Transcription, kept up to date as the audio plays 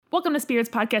Welcome to Spirits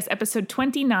Podcast, episode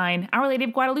 29, Our Lady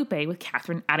of Guadalupe with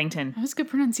Catherine Addington. That was good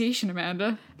pronunciation,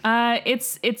 Amanda.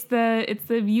 It's the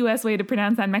U.S. way to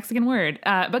pronounce that Mexican word.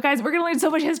 But guys, we're gonna learn so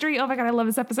much history. Oh my god, I love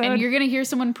this episode. And you're gonna hear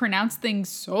someone pronounce things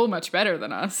so much better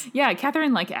than us. Yeah,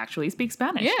 Catherine actually speaks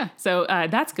Spanish. Yeah. So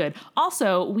that's good.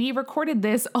 Also, we recorded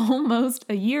this almost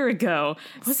a year ago.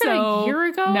 Was it a year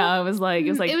ago? No, it was like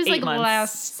 8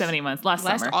 months. 7 months. Last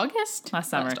summer. August? Last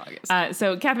summer. Last August.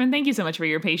 So Catherine, thank you so much for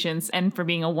your patience and for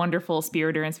being a wonderful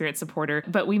spiriter and spirit supporter.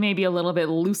 But we may be a little bit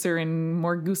looser and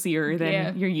more goosier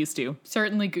than you're used to.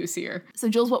 Certainly goosier. So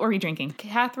Jules, what were we drinking?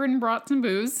 Catherine brought some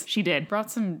booze. She did. Brought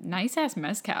some nice-ass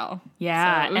mezcal.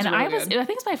 Yeah, so and really I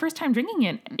think it's my first time drinking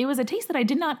it. It was a taste that I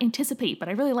did not anticipate, but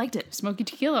I really liked it. Smoky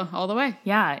tequila all the way.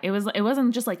 Yeah, it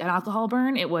wasn't just like an alcohol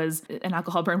burn. It was an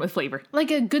alcohol burn with flavor. Like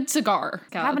a good cigar.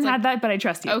 I haven't had that, but I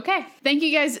trust you. Okay. Thank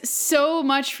you guys so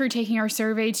much for taking our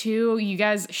survey too. You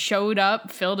guys showed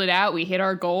up, filled it out. We hit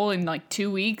our goal in like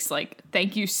 2 weeks.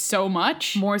 Thank you so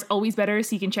much. More is always better,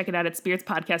 so you can check it out at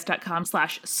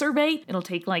spiritspodcast.com/survey. It'll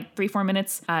take like 3-4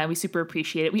 minutes. We super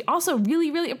appreciate it. We also really,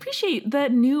 really appreciate the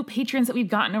new patrons that we've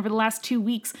gotten over the last 2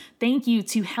 weeks. Thank you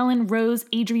to Helen, Rose,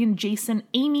 Adrian, Jason,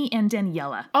 Amy, and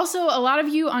Daniela. Also, a lot of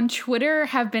you on Twitter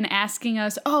have been asking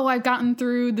us, I've gotten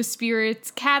through the Spirits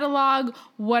catalog.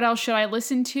 What else should I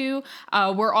listen to?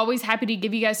 We're always happy to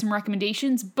give you guys some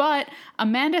recommendations, but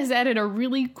Amanda has added a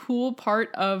really cool part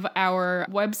of our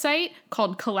website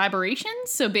called collaborations.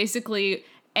 So basically,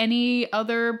 any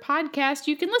other podcast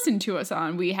you can listen to us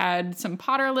on. We had some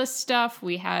Potterless stuff.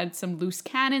 We had some Loose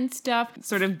Cannon stuff.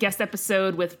 Sort of guest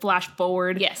episode with Flash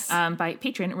Forward. Yes. By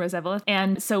patron Rose Evelyn.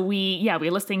 And so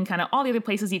we're listing kind of all the other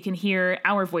places you can hear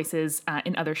our voices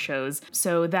in other shows.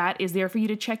 So that is there for you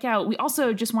to check out. We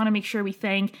also just want to make sure we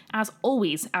thank, as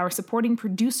always, our supporting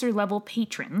producer level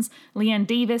patrons, Leanne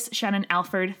Davis, Shannon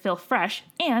Alford, Phil Fresh,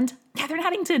 and Catherine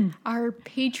Addington. Our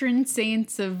patron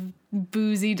saints of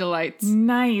boozy delights.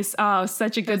 Nice. Oh,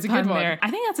 such a good pun one. there.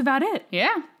 I think that's about it.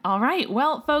 Yeah. All right.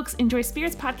 Well, folks, enjoy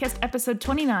Spirits Podcast episode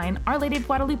 29, Our Lady of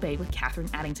Guadalupe with Catherine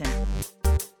Addington.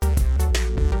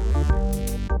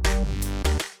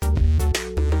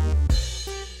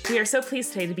 We are so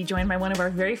pleased today to be joined by one of our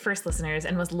very first listeners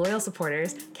and most loyal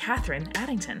supporters, Catherine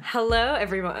Addington. Hello,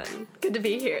 everyone. Good to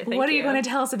be here. Thank What are you you going to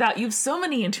tell us about? You have so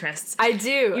many interests. I do.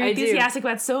 You're enthusiastic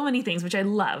about so many things, which I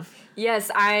love. Yes,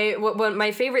 what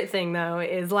my favorite thing, though,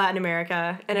 is Latin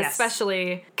America, and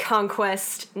especially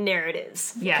conquest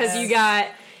narratives. Yes. Because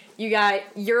you got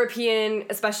European,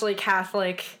 especially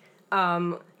Catholic,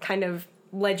 kind of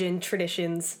legend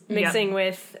traditions mixing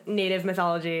with native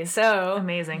mythology. So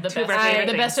amazing.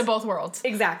 The best of both worlds.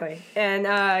 Exactly. And,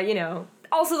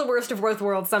 also the worst of both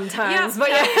worlds sometimes. Yeah. But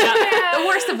the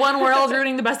worst of one world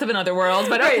ruining the best of another world.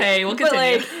 But okay, we'll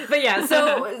continue. But yeah,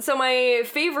 so my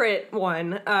favorite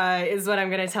one is what I'm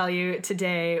going to tell you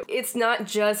today. It's not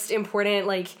just important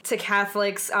to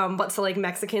Catholics, but to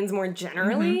Mexicans more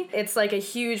generally. Mm-hmm. It's a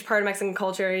huge part of Mexican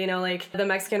culture. The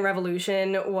Mexican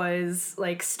Revolution was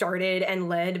started and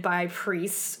led by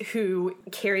priests who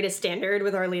carried a standard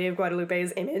with Our Lady of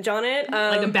Guadalupe's image on it.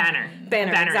 A banner.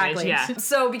 Banner, exactly. Image, yeah.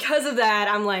 So because of that,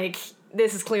 I'm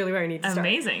this is clearly where I need to start.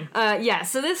 Amazing.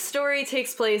 So this story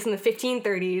takes place in the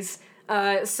 1530s.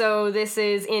 So this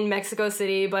is in Mexico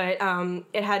City, but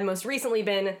it had most recently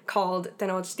been called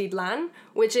Tenochtitlan,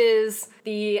 which is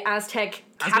the Aztec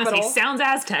capital. I was gonna say, sounds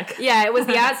Aztec. Yeah, it was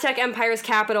the Aztec Empire's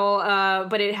capital,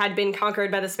 but it had been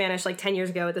conquered by the Spanish 10 years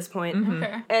ago at this point. Mm-hmm.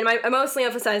 Okay. And I mostly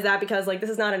emphasize that because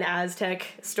this is not an Aztec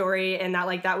story, and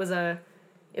that that was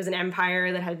it was an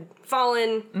empire that had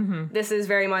fallen. Mm-hmm. This is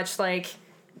very much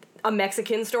a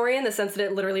Mexican story in the sense that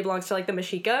it literally belongs to the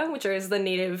Mexica, which is the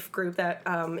native group that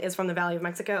is from the Valley of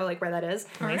Mexico, where that is.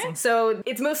 Amazing. So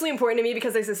it's mostly important to me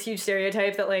because there's this huge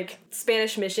stereotype that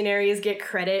Spanish missionaries get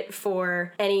credit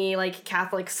for any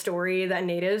Catholic story that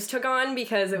natives took on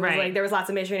because it was there was lots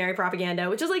of missionary propaganda,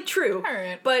 which is true.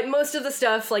 Right. But most of the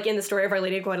stuff in the story of Our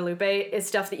Lady of Guadalupe is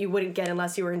stuff that you wouldn't get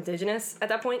unless you were indigenous at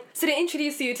that point. So to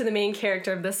introduce you to the main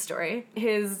character of this story,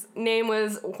 his name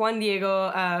was Juan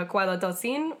Diego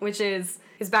Cuauhtlacin, which is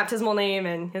his baptismal name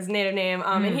and his native name,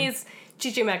 and he's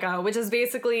Chichimeca, which is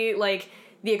basically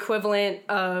the equivalent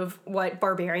of what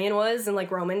barbarian was in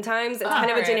Roman times. It's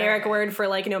kind of a generic word for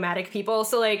nomadic people.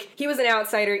 So he was an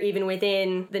outsider even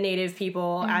within the native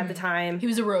people at the time. He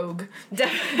was a rogue.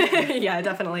 Yeah,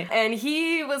 definitely. And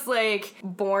he was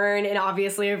born in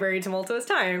obviously a very tumultuous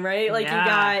time, right? You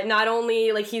got not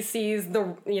only he sees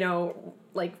the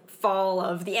fall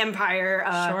of the empire,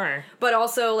 sure, but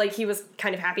also he was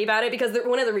kind of happy about it because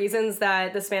one of the reasons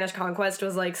that the Spanish conquest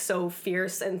was so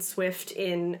fierce and swift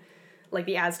in like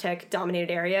the Aztec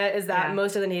dominated area is that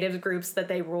most of the native groups that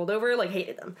they ruled over like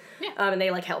hated them. Yeah. And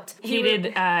they like helped. Hated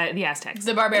the Aztecs.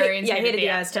 The barbarians. Hated the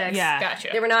Aztecs. Yeah. Gotcha.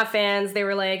 They were not fans. They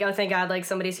were like, oh, thank God, like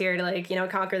somebody's here to like,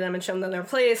 conquer them and show them their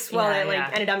place. Well, it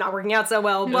like ended up not working out so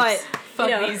well, but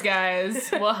Fuck these guys.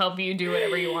 We'll help you do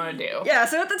whatever you want to do. Yeah,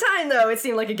 so at the time though, it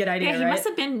seemed like a good idea, Yeah, he right? must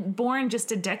have been born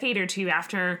just a decade or two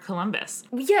after Columbus.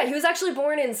 Yeah, he was actually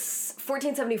born in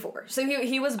 1474. So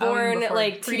he was born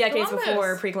like 2 decades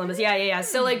before pre-Columbus. Yeah.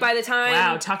 So like by the time...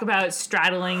 Wow, talk about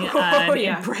straddling an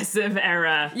impressive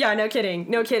era. Yeah, no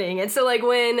kidding. And so like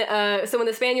when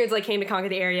the Spaniards like came to conquer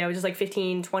the area, which is like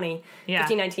 1520,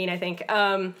 1519, I think.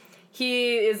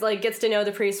 He is like gets to know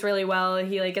the priests really well.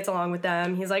 He like gets along with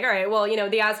them. He's like, all right, well,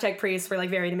 the Aztec priests were like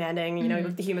very demanding,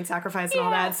 with the human sacrifice and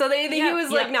all that. So he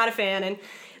was like not a fan, and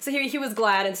so he was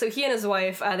glad. And so he and his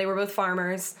wife, they were both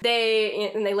farmers.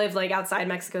 They lived like outside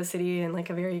Mexico City in like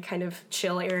a very kind of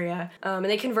chill area. And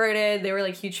they converted. They were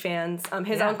like huge fans.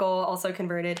 His uncle also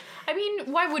converted. I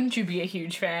mean, why wouldn't you be a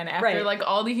huge fan after like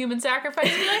all the human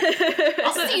sacrifice?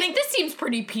 Also, I think this seems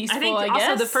pretty peaceful. I think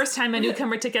also the first time a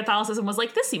newcomer to Catholicism was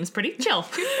like, this seems pretty chill.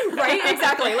 Right?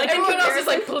 Exactly. Like everyone else is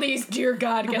like, please, dear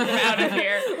God, get them out of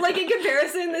here. Like in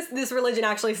comparison, this religion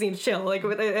actually seems chill. Like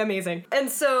amazing. And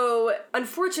so,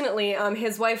 unfortunately,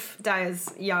 his wife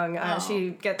dies young.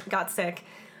 She got sick.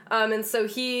 And so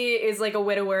he is like a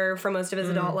widower for most of his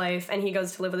adult life, and he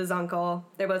goes to live with his uncle.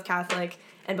 They're both Catholic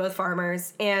and both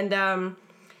farmers, and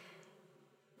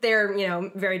they're,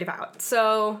 very devout.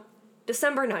 So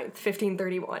December 9th,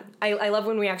 1531. I love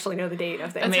when we actually know the date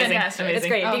of things. Amazing. It's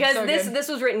great, because so this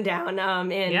was written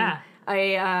down in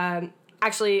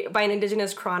actually by an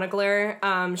indigenous chronicler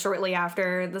shortly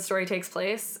after the story takes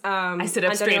place. I sit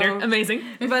up straighter. Amazing.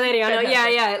 Valeriano,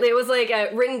 yeah. It was like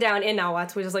written down in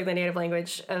Nahuatl, which is like the native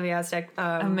language of the Aztec.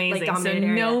 Amazing. Like, so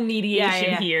area. no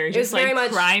mediation here. It Just was very like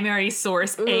much, primary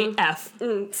source AF.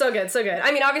 So good.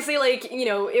 I mean, obviously, like,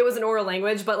 it was an oral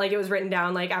language, but like it was written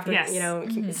down like after,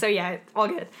 so yeah, all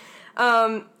good.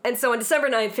 And so on December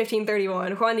 9th,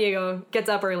 1531, Juan Diego gets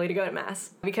up early to go to Mass.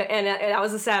 And that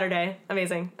was a Saturday.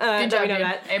 Amazing. Good job, we know dude.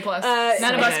 that. A+.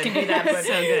 None of us can do that, but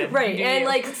so good. Right. And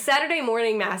like Saturday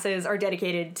morning Masses are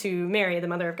dedicated to Mary, the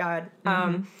Mother of God,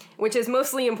 which is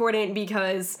mostly important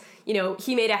because,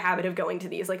 he made a habit of going to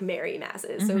these like Mary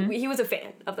Masses. So he was a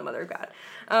fan of the Mother of God.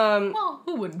 well,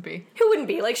 who wouldn't be? Who wouldn't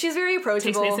be? Like, she's very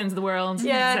approachable. Takes away the sins of the world,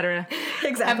 etc.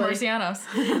 Exactly. Have mercy on us.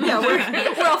 Yeah,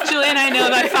 we're all Julie and I know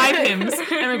about 5 hymns, and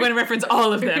we're going to reference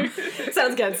all of them.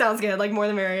 Sounds good. Like, more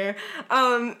the merrier.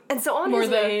 And so on his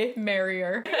way...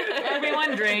 merrier.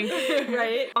 Everyone drink.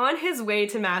 Right? On his way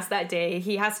to Mass that day,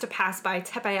 he has to pass by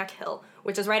Tepeyac Hill,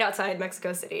 which is right outside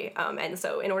Mexico City. And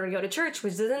so in order to go to church,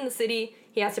 which is in the city,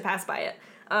 he has to pass by it.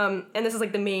 And this is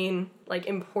like the main, like,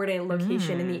 important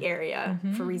location in the area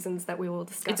for reasons that we will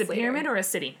discuss It's a pyramid later. or a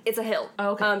city? It's a hill.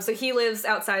 Oh, okay. So he lives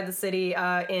outside the city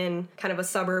in kind of a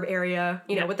suburb area,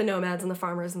 with the nomads and the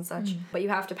farmers and such. But you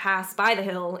have to pass by the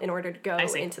hill in order to go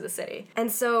into the city.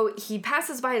 And so he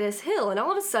passes by this hill, and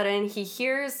all of a sudden he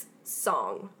hears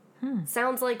song.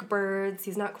 Sounds like birds.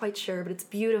 He's not quite sure, but it's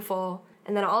beautiful.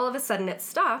 And then all of a sudden it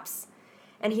stops,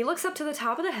 and he looks up to the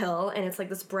top of the hill, and it's like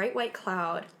this bright white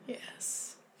cloud.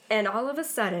 Yes. And all of a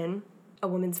sudden, a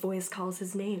woman's voice calls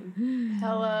his name.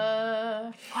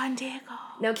 Hello. Juan Diego.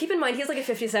 Now, keep in mind, he's like a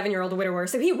 57-year-old widower,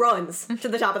 so he runs to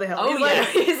the top of the hill. Oh,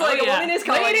 He's like, a woman is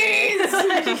calling me.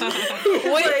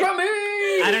 Wait for me!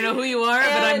 I don't know who you are,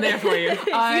 but I'm there for you.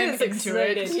 I'm He is into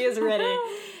excited. it. He is ready.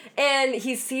 And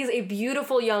he sees a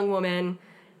beautiful young woman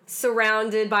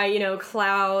surrounded by,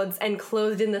 clouds and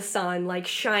clothed in the sun, like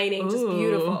shining, just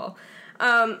beautiful.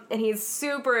 And he's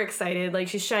super excited. Like,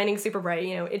 she's shining super bright.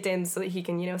 It dims so that he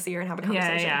can, see her and have a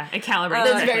conversation. Yeah. It calibrates.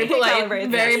 That's very correctly. polite.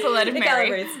 calibrates, Very yes. polite of It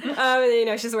Mary.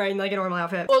 calibrates. She's wearing, like, a normal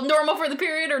outfit. Well, normal for the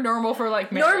period or normal for,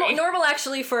 like, Mary? Normal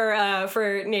actually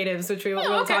for natives, which we'll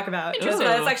okay. talk about. Interesting.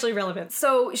 That's actually relevant.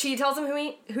 So she tells him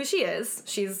who she is.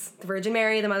 She's the Virgin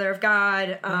Mary, the Mother of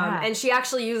God, and she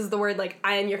actually uses the word like,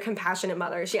 I am your compassionate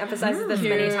mother. She emphasizes this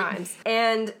many times.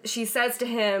 And she says to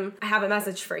him, I have a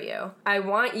message for you. I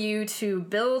want you to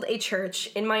build a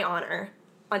church in my honor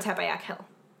on Tepeyac Hill.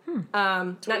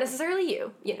 Not necessarily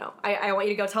you, I want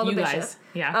you to go tell the bishop. Guys.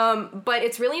 Yeah. But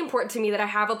it's really important to me that I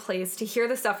have a place to hear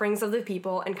the sufferings of the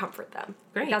people and comfort them.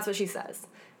 Great. That's what she says.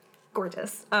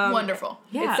 Gorgeous. Wonderful.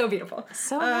 Yeah. It's so beautiful.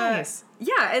 So nice.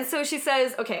 Yeah, and so she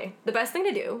says, okay, the best thing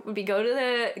to do would be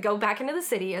go back into the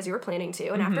city as you were planning to,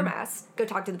 and after Mass, go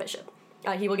talk to the bishop.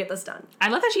 he will get this done. I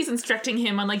love that she's instructing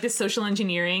him on like the social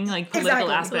engineering, like political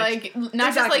Exactly. aspect. Like, not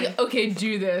Exactly. just like, okay,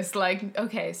 do this. Like,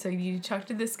 okay, so you talk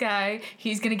to this guy,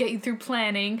 he's gonna get you through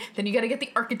planning, then you gotta get the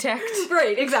architect.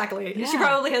 Right, exactly. Yeah. She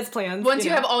probably has plans. Once you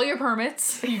know. have all your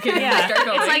permits, you can Yeah, start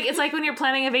going. it's like when you're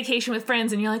planning a vacation with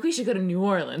friends and you're like, we should go to New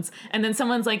Orleans, and then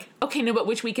someone's like, okay, no, but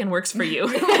which weekend works for you?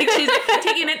 Like she's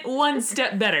taking it one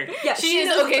step better. Yeah, She is,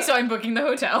 knows okay, the- so I'm booking the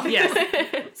hotel. Yes.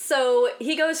 So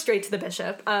he goes straight to the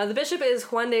bishop. The bishop is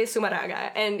Juan de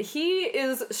Sumaraga, and he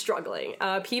is struggling.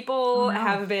 People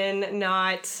have been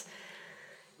not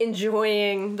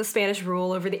enjoying the Spanish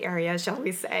rule over the area, shall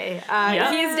we say. Yeah,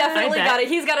 He's definitely I bet.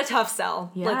 he's got a tough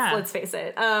sell. Yeah. Let's face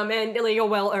it. And like a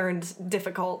well-earned,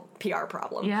 difficult PR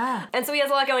problem. Yeah. And so he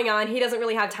has a lot going on. He doesn't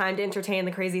really have time to entertain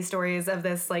the crazy stories of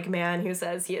this like man who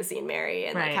says he has seen Mary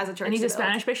and like has a church. And he's to a build.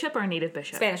 Spanish bishop or a native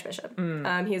bishop? Spanish bishop.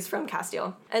 He's from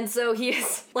Castile. And so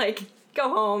he's like, go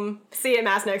home, see you at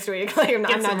mass next week. Like, I'm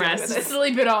not some dealing rest. with this.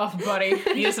 Sleep it off, buddy.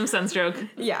 You have some sunstroke.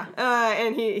 Yeah.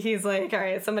 And he's like, all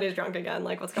right, somebody's drunk again.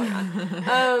 Like, what's going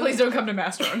on? Please don't come to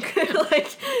mass drunk.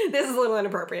 Like, this is a little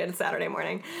inappropriate. It's Saturday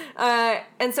morning.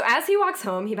 And so as he walks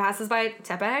home, he passes by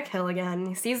Tepeyac Hill again.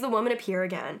 He sees the woman appear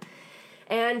again.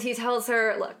 And he tells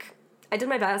her, look, I did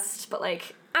my best, but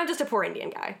like, I'm just a poor Indian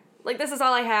guy. Like, this is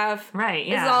all I have. Right,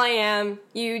 This yeah. is all I am.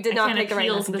 You did not Can't pick the right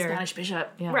appeal to the messenger. Spanish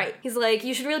bishop. Yeah. Right. He's like,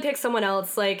 you should really pick someone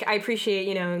else. Like, I appreciate,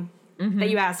 you know, that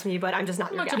you asked me, but I'm just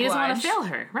not your guy. He doesn't want to Obliged.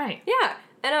 fail her. Right. Yeah.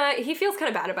 And he feels kind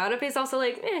of bad about it, but he's also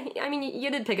like, I mean, you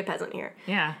did pick a peasant here.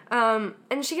 Yeah.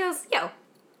 And she goes, yo,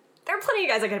 there are plenty of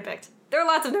guys I could have picked. There are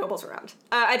lots of nobles around.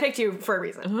 I picked you for a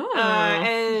reason. Ooh.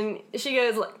 And she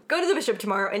goes, look, go to the bishop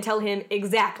tomorrow and tell him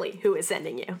exactly who is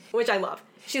sending you, which I love.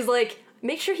 She's like,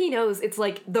 make sure he knows it's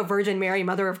like the Virgin Mary,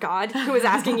 Mother of God, who is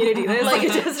asking you to do this. Like,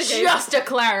 Just to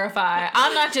clarify,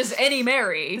 I'm not just any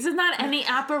Mary. This is not any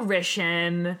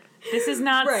apparition. This is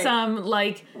not Right. some,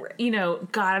 like, you know,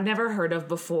 God I've never heard of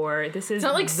before. This is It's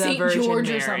not like the St. Virgin George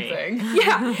Mary. or something.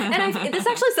 Yeah, and this is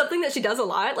actually something that she does a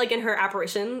lot, like in her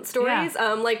apparition stories.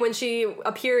 Yeah. Like when she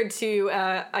appeared to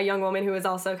a young woman who was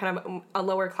also kind of a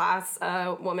lower class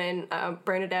woman,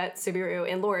 Bernadette Soubirous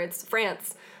in Lourdes,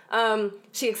 France.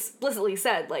 She explicitly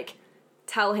said, like,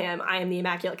 tell him I am the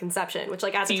Immaculate Conception, which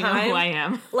like at Do the you know time, who I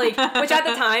am? like, which at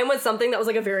the time was something that was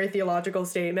like a very theological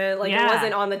statement. Like Yeah. it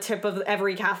wasn't on the tip of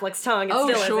every Catholic's tongue. It Oh,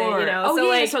 still sure. isn't, you know. Oh, so yeah.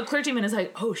 like, So a clergyman is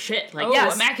like, oh, shit. Like, Oh,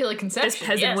 Yes. Immaculate Conception. this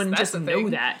peasant Yes, wouldn't that's just the know thing.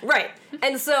 that. right.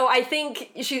 And so I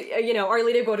think she, you know, Our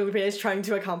Lady of Guadalupe is trying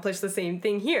to accomplish the same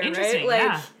thing here, Interesting, right?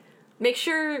 Like, yeah. make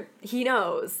sure he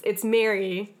knows it's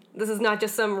Mary. This is not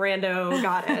just some rando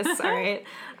goddess, all right?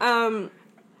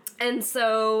 And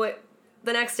so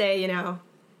the next day, you know,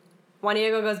 Juan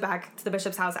Diego goes back to the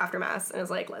bishop's house after mass and is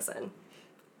like, listen,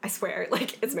 I swear,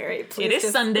 like, it's Mary. Please It is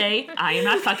just... Sunday. I am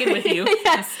not fucking with you.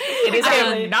 Yes, It is I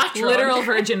a am not drunk. literal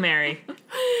Virgin Mary.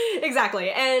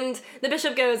 exactly. And the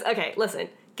bishop goes, okay, listen,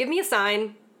 give me a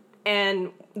sign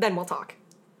and then we'll talk.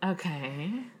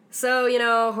 Okay. So, you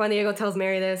know, Juan Diego tells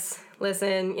Mary this.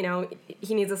 Listen, you know,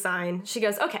 he needs a sign. She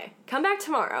goes, okay, come back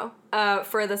tomorrow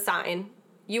for the sign.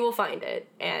 You will find it,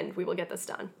 and we will get this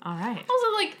done. All right.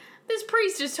 Also, like, this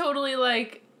priest is totally,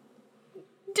 like,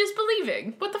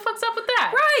 disbelieving. What the fuck's up with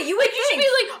that? Right, you would You should be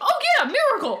like, oh yeah,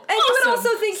 miracle. and you would awesome.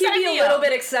 also think he'd Sign be a me little up.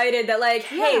 bit excited that, like,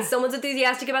 hey, Yeah. someone's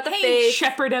enthusiastic about the Hey, faith.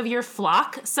 shepherd of your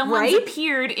flock. Someone's Right?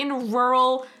 appeared in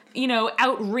rural, you know,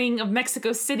 out ring of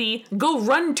Mexico City. Go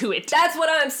run to it. That's what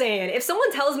I'm saying. If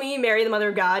someone tells me Mary, the Mother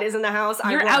of God, is in the house,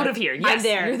 You're out of here. I'm Yes,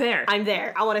 there. you're there. I'm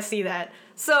there. I want to see that.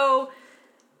 So,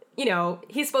 you know,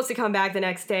 he's supposed to come back the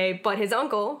next day, but his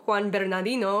uncle, Juan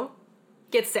Bernardino,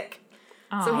 gets sick.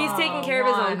 So he's taking care of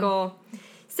his Juan. uncle.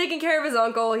 He's taking care of his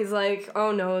uncle. He's like,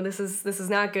 oh no, this is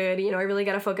not good. You know, I really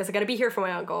gotta focus. I gotta be here for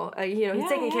my uncle. You know, he's Yeah,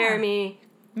 taking care yeah. of me.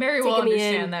 Mary will taking me in.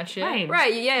 understand that shit. Right.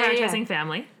 Right, yeah. Prioritizing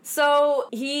family. So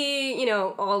he, you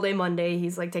know, all day Monday,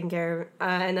 he's like taking care of,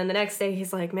 and then the next day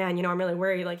he's like, man, you know, I'm really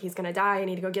worried, like he's gonna die, I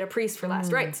need to go get a priest for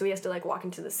last rites. So he has to like walk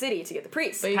into the city to get the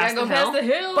priest. But you Past gotta go the past hill? the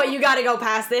hill. But you gotta go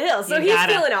past the hill. So You he's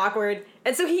gotta. feeling awkward.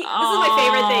 And so this is my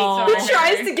favorite thing. He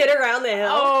sorry. tries to get around the hill.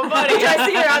 Oh, buddy. He tries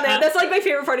to get around the hill. That's like my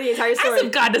favorite part of the entire As story.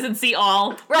 if God doesn't see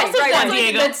all. Right, Also, right, that's, right.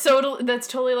 like, Diego. that's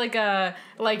totally like a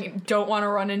don't want to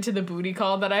run into the booty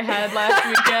call that I had last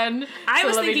weekend. I So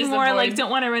was let me thinking just more avoid- like don't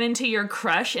want to run into your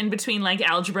crush in between like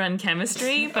algebra and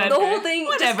chemistry, but The whole thing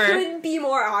whatever. just couldn't be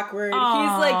more awkward. Aw.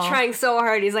 He's like trying so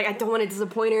hard. He's like, I don't want to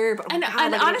disappoint her, but oh And, my God,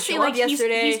 and like, I didn't honestly, show up like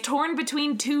yesterday. he's torn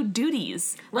between two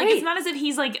duties. Like Right. it's not as if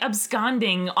he's like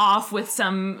absconding off with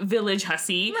some village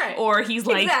hussy, Right. or he's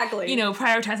like Exactly. you know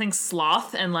prioritizing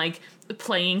sloth and like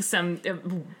playing some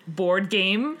board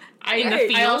game in the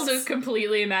fields. I also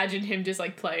completely imagined him just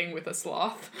like playing with a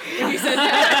sloth. When you said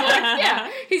that, I'm like,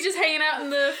 yeah, he's just hanging out in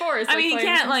the forest. I mean, he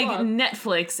can't like sloth.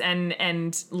 Netflix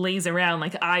and laze around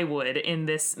like I would in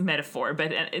this metaphor,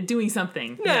 but doing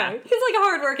something. No, Yeah. he's like a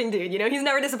hardworking dude, you know? He's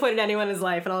never disappointed anyone in his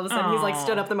life, and all of a sudden he's like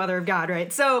stood up the mother of God,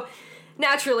 right? So,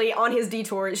 naturally, on his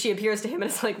detour, she appears to him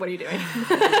and it's like, what are you doing?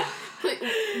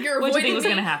 You're What do you think avoiding was me?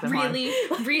 going to happen, Juan?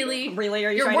 Really? Really? Are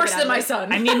you You're trying to worse get than out my of it?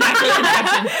 son. I need my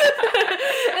conception.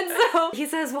 And so he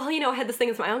says, well, you know, I had this thing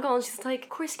with my uncle, and she's like, of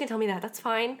course you can tell me that, that's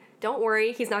fine. Don't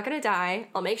worry, he's not gonna die.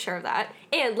 I'll make sure of that.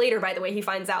 And later, by the way, he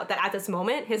finds out that at this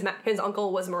moment, his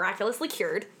uncle was miraculously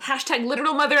cured. Hashtag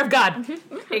literal mother of God.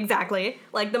 Exactly.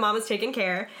 Like, the mom is taken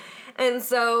care. And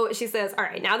so she says, all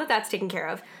right, now that that's taken care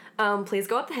of, please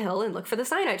go up the hill and look for the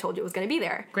sign I told you was gonna be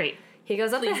there. Great. He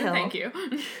goes up Please the hill. and thank you.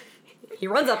 He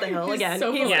runs up the hill again.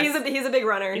 so he's, polite. he's a big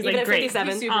runner, He's even like, at great.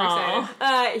 57. He's super Aw.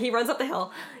 excited. He runs up the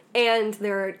hill, and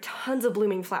there are tons of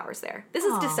blooming flowers there. This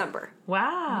is Aw. December.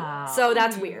 Wow. So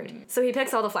that's weird. So he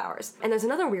picks all the flowers. And there's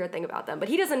another weird thing about them, but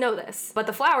he doesn't know this. But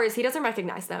the flowers, he doesn't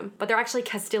recognize them, but they're actually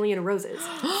Castilian roses.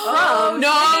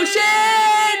 no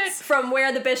shit! From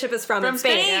where the bishop is from in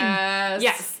Spain. Yes.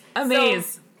 Yes.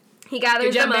 Amaze. He gathers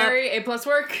Good job, them up. Mary. A+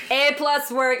 work. A+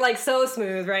 work, like so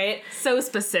smooth, right? So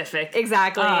specific.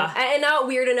 Exactly. Ah. And not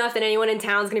weird enough that anyone in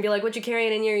town's gonna be like, what you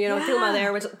carrying in your, you know, Yeah. tilma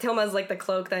there, which tilma's like the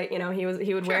cloak that, you know, he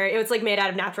would wear. It was like made out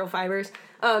of natural fibers.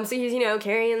 So he's, you know,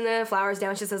 carrying the flowers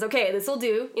down. She says, okay, this'll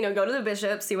do. You know, go to the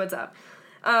bishop, see what's up.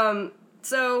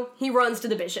 So he runs to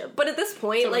the bishop. But at this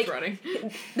point, So much like, running.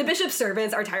 the bishop's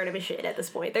servants are tired of his shit at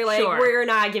this point. They're like, Sure. we're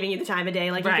not giving you the time of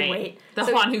day, like, you Right. can wait. The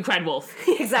So- Juan who cried wolf.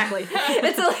 Exactly.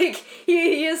 And so, like,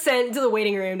 he is sent to the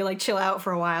waiting room to, like, chill out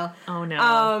for a while. Oh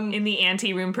no. In the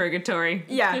ante-room purgatory.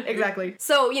 Yeah, exactly.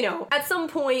 So, you know, at some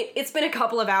point, it's been a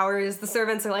couple of hours. The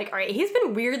servants are like, all right, he's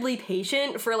been weirdly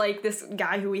patient for, like, this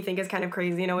guy who we think is kind of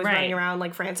crazy and always Right. running around,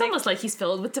 like, frantic. It's almost like he's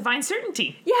filled with divine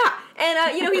certainty. Yeah,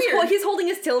 and, you know, Weird. he's holding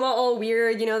his tilma all weird,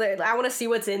 you know, I want to see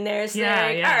what's in there. So Yeah, they're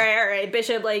like, yeah. all right,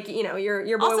 Bishop, like, you know,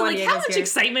 your boy Also, Juan like, Diego's how much here.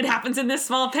 excitement happens in this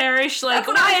small parish? Like, That's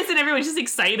what why I- isn't everyone just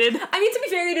excited? I mean, to be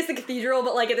fair, it is the cathedral,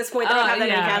 but, like, at this point, they don't have that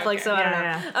many yeah, Catholics, so I don't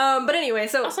yeah, know. But anyway,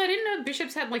 so... Also, I didn't know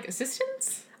bishops had like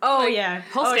assistants. Oh, yeah.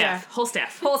 Whole oh, staff. yeah. Whole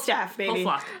staff. Whole staff, baby. Whole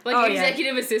flock. Like Oh, yeah.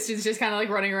 executive assistants just kind of like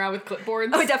running around with clipboards.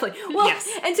 Oh, definitely. Well, Yes.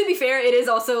 and to be fair, it is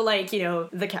also like, you know,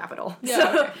 the capital. Yeah,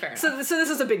 so, okay, fair so this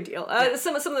is a big deal.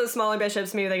 Some of the smaller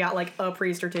bishops, maybe they got like a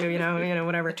priest or two, you know,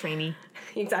 whatever. Trainee.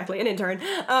 Exactly, an intern.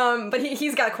 But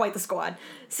he's got quite the squad.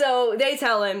 So they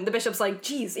tell him, the bishop's like,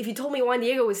 geez, if you told me Juan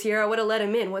Diego was here, I would have let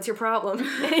him in. What's your problem?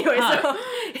 Anyway, so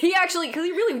he actually, because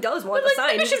he really does want the like, sign.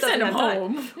 the he just bishop sent doesn't have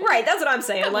him time. home. Right, that's what I'm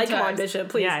saying. Like, come on, times. bishop,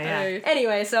 please. Yeah, yeah.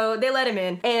 Anyway, so they let him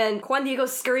in, and Juan Diego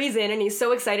scurries in, and he's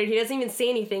so excited, he doesn't even say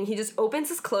anything. He just opens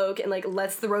his cloak and, like,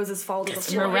 lets the roses fall to the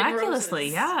floor. Miraculously,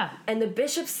 roses. yeah. And the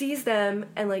bishop sees them,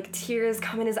 and, like, tears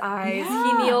come in his eyes.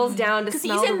 Yeah. He kneels down to Because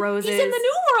smell the roses. he's in the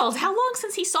New World. How long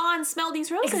since he saw and smelled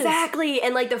these roses? Exactly,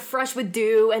 and, like, they're fresh with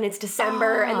dew, and it's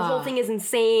December, and the whole Ah. thing is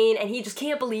insane, and he just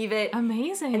can't believe it.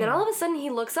 Amazing. And then all of a sudden he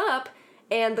looks up,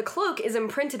 and the cloak is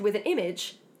imprinted with an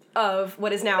image of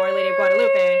what is now Our Lady of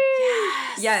Guadalupe.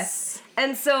 Yes.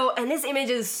 And this image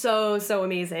is so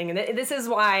amazing. And this is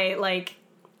why, like,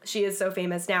 she is so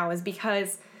famous now, is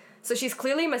because, so she's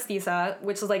clearly mestiza,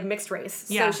 which is, like, mixed race.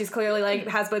 Yeah. So she's clearly, like,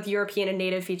 has both European and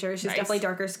native features. She's Nice. definitely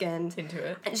darker skinned. Into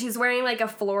it. And she's wearing, like, a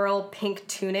floral pink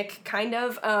tunic, kind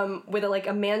of, with,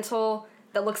 a mantle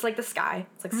that looks like the sky.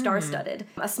 It's, like, star-studded.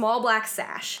 A small black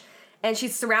sash. And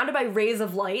she's surrounded by rays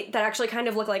of light that actually kind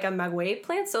of look like a maguey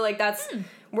plant. So, like, that's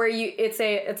where it's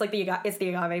like the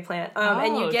agave plant.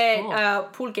 And you Oh, get cool.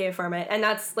 pulque from it. And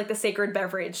that's, like, the sacred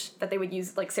beverage that they would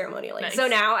use, like, ceremonially. Nice. So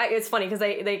now, it's funny, because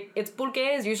it's pulque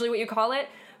is usually what you call it.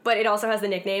 But it also has the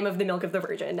nickname of the milk of the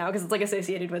virgin now, because it's, like,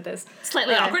 associated with this.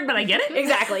 Slightly awkward, but I get it.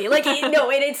 Exactly. Like, and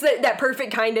it's that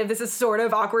perfect kind of, this is sort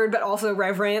of awkward, but also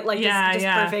reverent, like, Yeah, just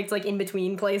yeah. perfect, like,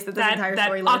 in-between place that this entire That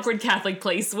story lives. awkward Catholic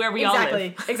place where we all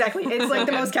live. Exactly. It's, like,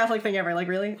 the most Catholic thing ever. Like,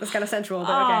 really? It's kind of sensual,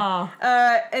 but Aw.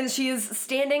 okay. And she is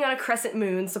standing on a crescent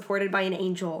moon, supported by an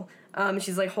angel.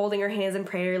 She's, like, holding her hands in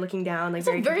prayer, looking down, like, It's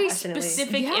a very compassionately.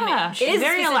 specific Yeah. image. It is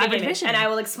Very a specific elaborate image, vision. and I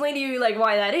will explain to you, like,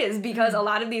 why that is, because a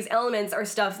lot of these elements are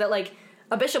stuff that, like,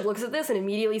 a bishop looks at this and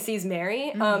immediately sees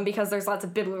Mary, because there's lots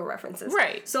of biblical references.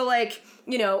 Right. So, like,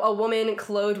 you know, a woman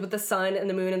clothed with the sun and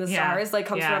the moon and the Yeah. stars, like,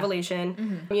 comes from Yeah.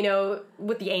 Revelation. You know,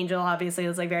 with the angel, obviously,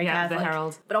 it's, like, very Yeah, the Catholic.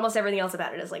 herald. But almost everything else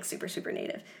about it is, like, super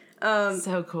native.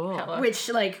 So cool. Hella. Which,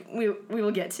 like, we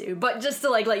will get to. But just to,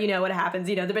 like, let you know what happens,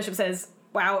 you know, the bishop says,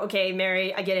 wow, okay,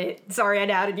 Mary, I get it. Sorry I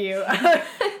doubted you.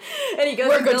 And he goes.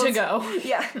 We're good to go.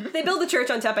 Yeah, they build the church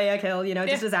on Tepeyac Hill,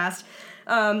 just as asked.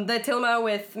 The tilma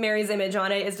with Mary's image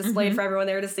on it is displayed for everyone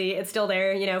there to see. It's still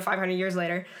there, 500 years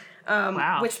later.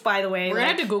 Wow. Which, by the way, We're gonna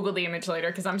have to Google the image later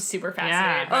because I'm super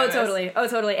fascinated. Yeah. Oh,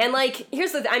 totally. And,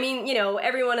 here's the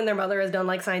everyone and their mother has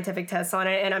done, scientific tests on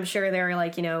it, and I'm sure there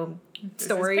are,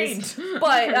 stories.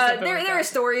 But there are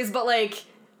stories, but,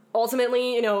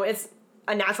 ultimately, it's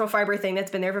a natural fiber thing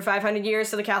that's been there for 500 years,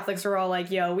 so the Catholics were all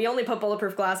like, yo, we only put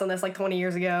bulletproof glass on this 20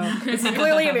 years ago. This is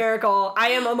clearly a miracle. I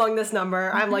am among this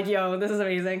number. I'm like, yo, this is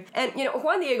amazing. And,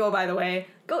 Juan Diego, by the way,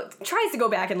 tries to go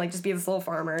back and just be this little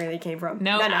farmer that he came from.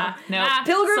 No.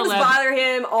 Pilgrims bother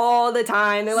him all the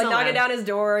time. They're knocking Celeb. down his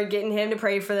door, getting him to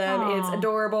pray for them. Aww. It's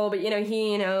adorable, but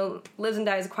he lives and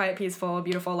dies a quiet, peaceful,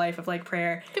 beautiful life of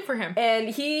prayer. Good for him. And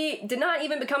he did not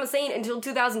even become a saint until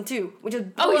 2002, which is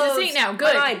he's a saint now.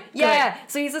 Good. Yeah,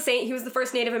 so he's a saint. He was the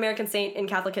first Native American saint in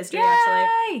Catholic history.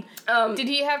 Yay! Actually. Did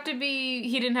he have to be?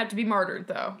 He didn't have to be martyred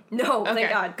though. No, okay, thank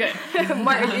God.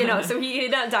 Good. So he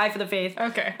did not die for the faith.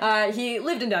 Okay. He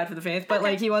lived and died for the faith,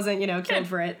 but he wasn't, killed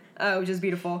for it, which is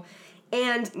beautiful.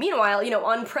 And meanwhile,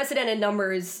 unprecedented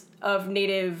numbers of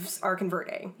natives are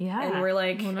converting. Yeah. And we're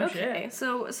like, well, no okay, shit.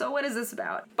 so what is this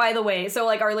about? By the way, so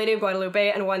Our Lady of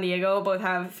Guadalupe and Juan Diego both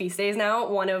have feast days now.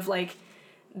 One of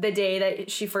the day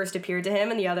that she first appeared to him,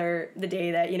 and the other the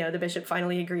day that the bishop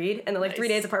finally agreed, and they're 3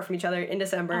 days apart from each other in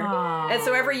December. Aww. And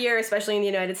so every year, especially in the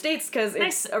United States, because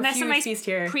it's a huge feast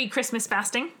here. Pre-Christmas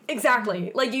fasting.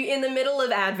 Exactly. You in the middle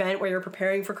of Advent where you're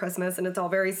preparing for Christmas and it's all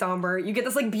very somber, you get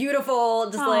this beautiful,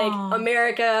 just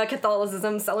America,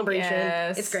 Catholicism celebration.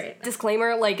 Yes. It's great.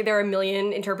 Disclaimer, there are a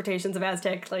million interpretations of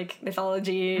Aztec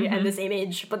mythology and this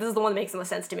image, but this is the one that makes the most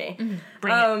sense to me.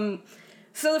 Bring it.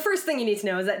 So the first thing you need to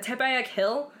know is that Tepeyac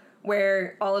Hill,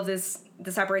 where all of this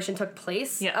operation took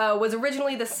place, was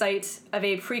originally the site of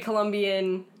a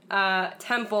pre-Columbian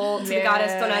temple to the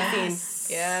goddess Tonantzin.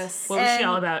 Yes. What was she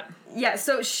all about? Yeah,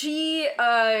 so she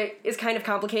is kind of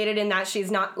complicated in that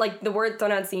she's not, the word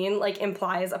Tonantzin,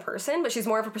 implies a person, but she's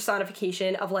more of a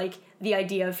personification of, the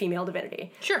idea of female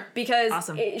divinity. Sure. Because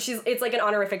Awesome. it's an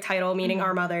honorific title, meaning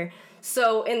our mother.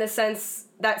 So in the sense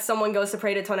that someone goes to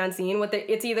pray to Tonantzin,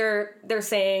 it's either they're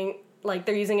saying,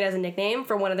 they're using it as a nickname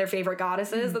for one of their favorite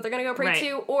goddesses that they're going to go pray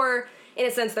to, or in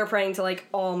a sense they're praying to,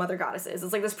 all mother goddesses.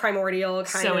 It's this primordial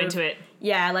kind of... So into it.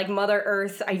 Yeah, Mother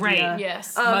Earth idea. Right,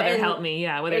 yes. Mother help me,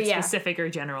 whether it's specific or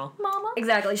general. Mama.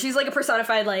 Exactly. She's a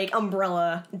personified,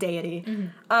 umbrella deity.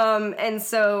 And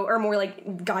so... Or more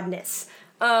godness.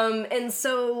 And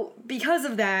so, because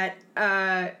of that,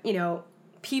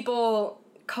 people...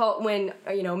 when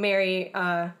Mary,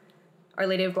 Our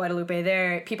Lady of Guadalupe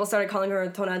there, people started calling her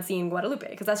Tonantzin Guadalupe,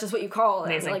 because that's just what you call it.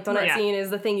 Amazing. Tonantzin is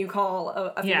the thing you call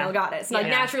a female goddess.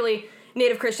 Naturally,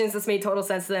 Native Christians, this made total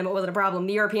sense to them. It wasn't a problem.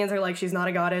 The Europeans are she's not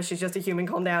a goddess, she's just a human,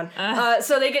 calm down.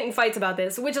 So they get in fights about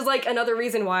this, which is another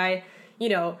reason why,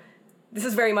 this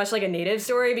is very much a native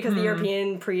story, because the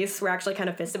European priests were actually kind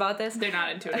of pissed about this. They're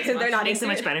not into it. They're not Makes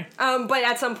into it much better. But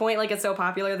at some point, it's so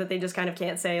popular that they just kind of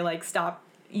can't say, stop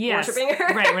worshiping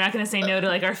her. Right, we're not going to say no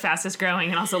to our fastest growing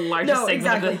and also largest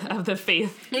segment of the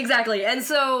faith. Exactly. And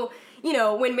so,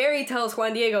 when Mary tells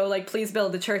Juan Diego, please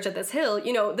build the church at this hill,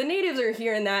 the natives are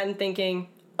hearing that and thinking,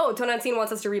 oh, Tonantzin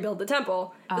wants us to rebuild the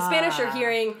temple. The Spanish are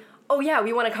hearing, oh yeah,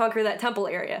 we want to conquer that temple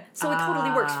area. So it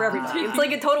totally works for everybody. It's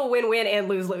a total win-win and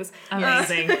lose-lose.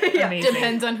 Amazing. Amazing.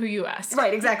 Depends on who you ask.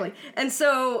 Right, exactly. And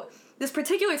so this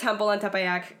particular temple on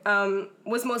Tepeyac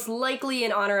was most likely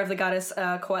in honor of the goddess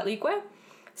Coatlicue.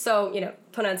 So,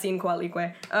 Tonantzin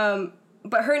Coatlicue.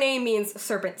 But her name means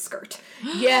serpent skirt.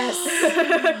 Yes.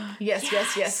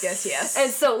 Yes. And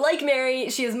so, like Mary,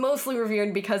 she is mostly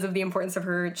revered because of the importance of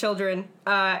her children.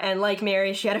 And like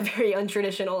Mary, she had a very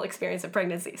untraditional experience of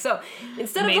pregnancy. So,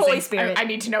 instead of Holy Spirit... I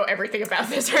need to know everything about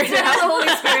this right Instead now. of the Holy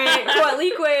Spirit,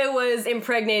 Coatlicue was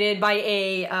impregnated by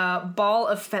a ball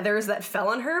of feathers that fell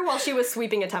on her while she was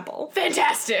sweeping a temple.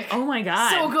 Fantastic. Oh my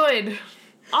god. So good.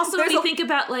 Also, when you think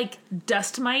about,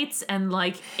 dust mites and,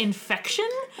 infection,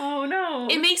 Oh, no.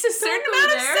 it makes a certain go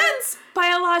amount of there. sense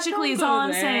biologically, is Don't all go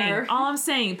I'm there. saying. All I'm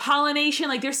saying. Pollination,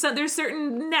 there's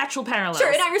certain natural parallels. Sure,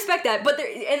 and I respect that, but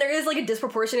there is a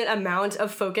disproportionate amount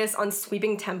of focus on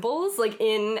sweeping temples,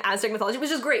 in Aztec mythology,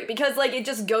 which is great, because, it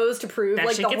just goes to prove,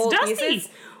 That shit the gets whole dusty. thesis,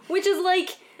 which is,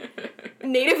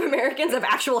 Native Americans have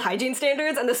actual hygiene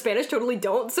standards, and the Spanish totally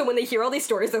don't, so when they hear all these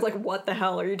stories, they're like, what the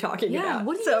hell are you talking about? Yeah,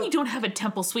 what do you mean you don't have a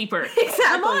temple sweeper? Exactly.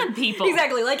 Come on, people.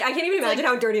 Exactly, I can't even imagine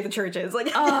how dirty the church is.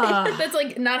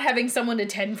 That's not having someone to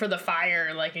tend for the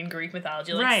fire, in Greek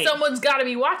mythology. Right. Someone's got to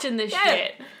be watching this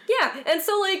shit. Yeah, and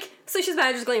so she's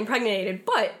magically impregnated,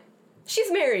 but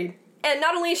she's married. And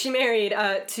not only is she married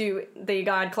to the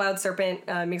god Cloud Serpent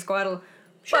Mixcoatl,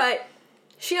 but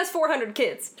she has 400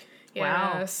 kids,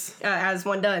 Yes. as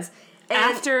one does. And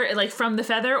After, like, from the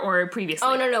feather or previously?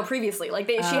 oh no, previously, like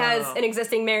she has an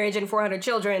existing marriage and 400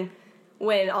 children.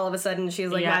 When all of a sudden she's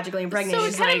like Yeah. magically impregnated. So it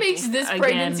She's kind of like, makes this again-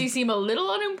 pregnancy seem a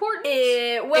little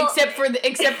unimportant. Well, except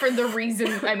for the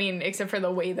reason, I mean, except for the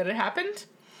way that it happened.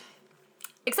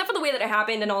 except for the way that it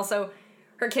happened, and also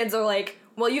her kids are like,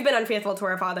 well, you've been unfaithful to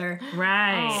our father.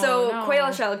 Right. So no.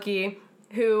 Coelchelki,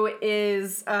 who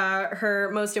is her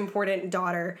most important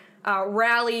daughter,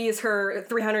 rallies her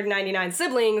 399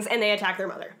 siblings, and they attack their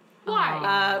mother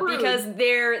Why? because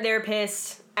they're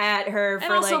pissed at her and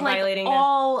for also, like like, violating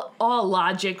all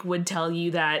logic would tell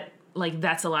you that, like,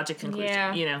 that's a logic conclusion,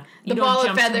 Yeah. you know? The You don't ball of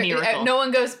jump to feathers. miracle. No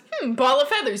one goes, ball of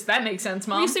feathers. That makes sense,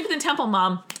 Mom. You sleep in the temple,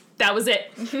 Mom. That was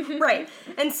it. right.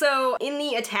 And so in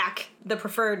the attack, the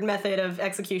preferred method of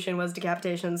execution was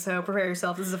decapitation. So prepare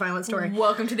yourself. This is a violent story.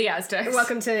 Welcome to the Aztecs.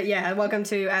 Welcome to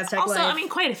Aztec Also, life. I mean,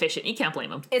 quite efficient. You can't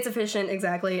blame them. It's efficient,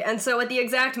 exactly. And so at the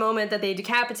exact moment that they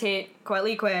decapitate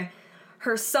Coatlicue,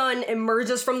 her son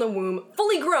emerges from the womb,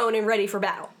 fully grown and ready for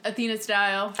battle. Athena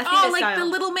style. Athena Oh, like style. the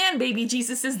little man baby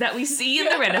Jesuses that we see in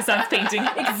the Renaissance painting.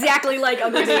 Exactly like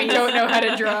Ugly We Baby. don't know how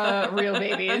to draw real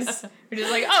babies. We're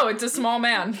just like, oh, it's a small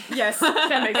man. Yes.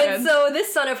 That makes And sense. so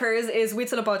this son of hers is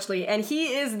Huitzilopochtli, and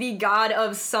he is the god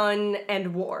of sun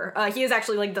and war. He is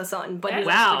actually like the sun, but he's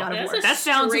Wow. the god of That's war. a That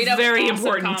sounds straight up very awesome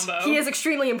important. combo. He is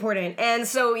extremely important, and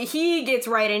so he gets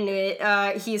right into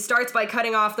it. He starts by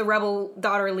cutting off the rebel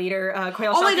daughter leader,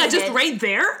 Coelchelki's Oh my god, just head. right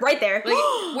there? right there. Like,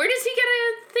 where does he get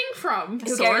a thing from?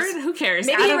 Who Sword? cares? Who cares?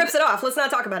 Maybe he Adam- rips it off. Let's not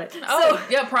talk about it. Oh, So,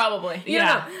 yeah, probably. you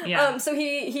Yeah, know. yeah. So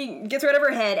he gets rid of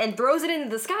her head and throws it into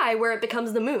the sky where it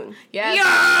becomes the moon. Yes.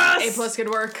 Yes! A+ good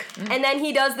work. And then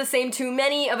he does the same to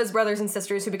many of his brothers and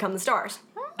sisters who become the stars.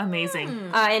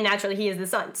 Amazing. And naturally, he is the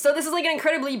sun. So this is like an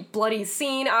incredibly bloody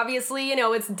scene. Obviously, you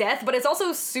know, it's death, but it's also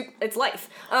it's life.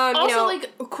 Also, you know,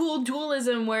 like, a cool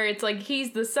dualism where it's like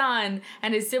he's the sun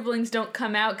and his siblings don't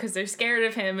come out because they're scared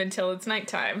of him until it's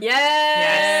nighttime.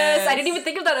 yes! I didn't even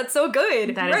think of that. That's so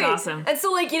good. That is awesome. And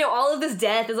so, like, you know, all of this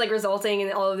death is like resulting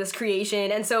in all of this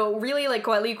creation. And so, really, like,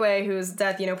 Coatlicue, whose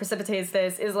death, you know, precipitates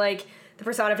this, is like the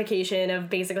personification of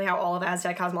basically how all of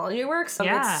Aztec cosmology works.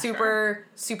 Yeah, It's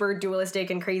super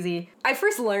dualistic and crazy. I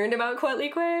first learned about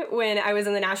Coatlicue when I was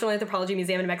in the National Anthropology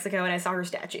Museum in Mexico and I saw her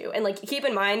statue. And, like, keep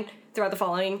in mind throughout the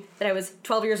following that I was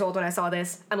 12 years old when I saw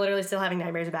this. I'm literally still having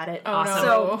nightmares about it. Oh, Awesome.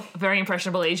 no. So, Very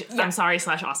impressionable age. I'm sorry /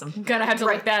 awesome. Gonna have to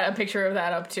Right. look a picture of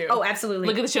that up too. oh, absolutely.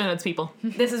 Look at the show notes, people.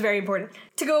 This is very important.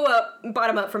 To go up,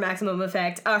 bottom up for maximum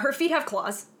effect, her feet have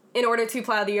claws in order to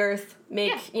plow the earth,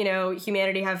 make, you know,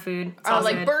 humanity have food. It's all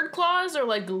like good. bird claws or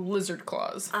like lizard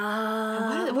claws?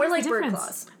 What We're is like the bird difference?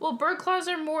 claws. Well, bird claws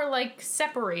are more like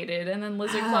separated, and then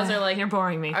lizard claws are like You're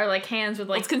boring me. hands with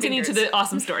like. Let's continue to fingers. the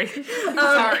awesome story.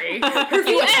 Sorry,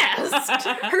 you asked.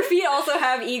 Her feet also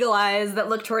have eagle eyes that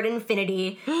look toward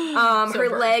infinity. Her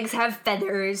bird. legs have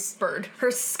feathers. Bird.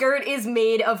 Her skirt is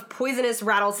made of poisonous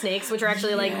rattlesnakes, which are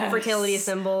actually like fertility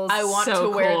symbols. I want So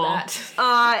to wear cool.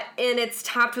 that. And it's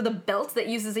topped with a belt that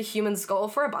uses a human skull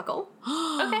for a buckle.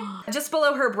 Okay. Just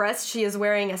below her breast, she is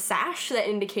wearing a sash that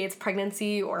indicates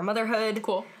pregnancy or motherhood.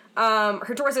 Cool.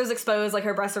 Her torso is exposed, like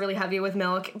her breasts are really heavy with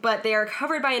milk, but they are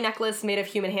covered by a necklace made of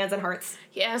human hands and hearts.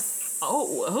 Yes.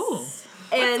 Oh.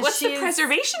 And What's the she's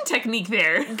preservation technique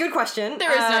there? good question.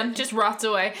 There is none. Just rots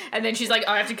away, and then she's like,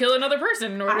 "I have to kill another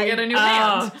person in order to I- get a new Oh,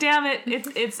 hand." damn it.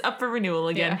 It's up for renewal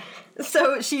again.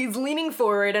 So she's leaning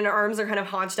forward, and her arms are kind of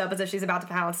haunched up as if she's about to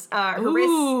pounce. Her wrists,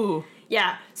 Ooh.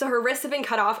 yeah. So her wrists have been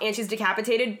cut off, and she's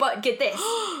decapitated. But get this,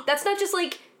 that's not just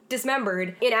like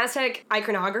dismembered. In Aztec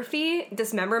iconography,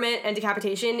 dismemberment and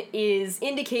decapitation is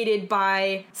indicated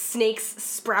by snakes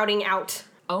sprouting out.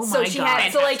 Oh So my she god.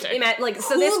 had, so like, Fantastic.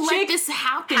 so Who this let chick this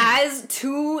happen? has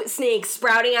two snakes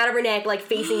sprouting out of her neck, like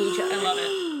facing each other. I love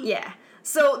it. Yeah.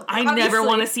 So I never obviously-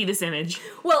 want to see this image.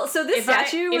 Well, so this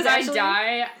statue was if actually.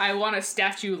 I die, I want a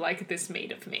statue like this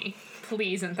made of me.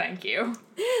 Please and thank you.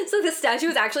 So this statue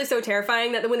was actually so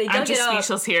terrifying that when they I'm dug it just up,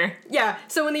 speechless here. yeah.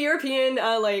 So when the European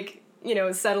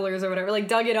settlers or whatever like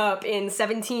dug it up in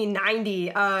 1790,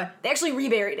 they actually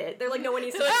reburied it. They're like, no one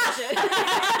needs to touch it.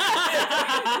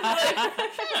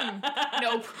 No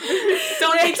Nope.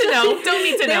 Don't need to know. Don't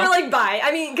need to They know. were like, bye.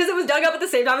 I mean, because it was dug up at the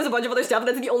same time as a bunch of other stuff, and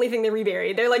that's the only thing they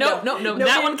reburied. They're like, No.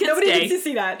 That one can nobody stay. needs to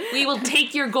see that. We will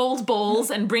take your gold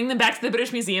bowls and bring them back to the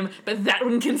British Museum, but that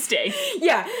one can stay.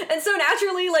 Yeah, and so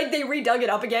naturally, like, they redug it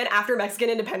up again after Mexican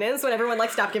independence when everyone,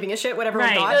 like, stopped giving a shit what everyone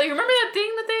Right. thought. Like, remember that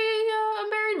thing that they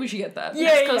buried? We should get that. Yeah,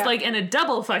 Mexico's like, and a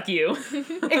double fuck you.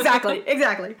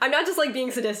 Exactly. I'm not just, like,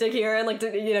 being sadistic here and, like,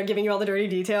 giving you all the dirty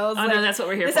details. Oh, like, no, that's what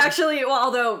we're here this for. actually, well,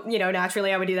 although,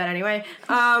 naturally I would do that anyway.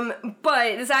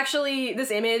 But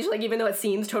this image, like, even though it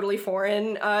seems totally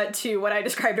foreign to what I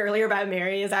described earlier about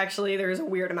Mary, is actually, there's a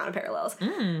weird amount of parallels.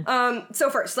 So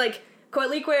first, like,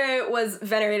 Coatlicue was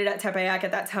venerated at Tepeyac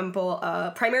at that temple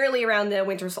primarily around the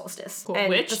winter solstice. Cool. And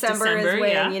Which, December December, is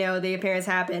when, yeah. the appearance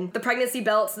happened. The pregnancy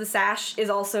belts, the sash, is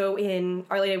also in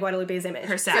Our Lady of Guadalupe's image.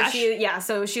 Her sash?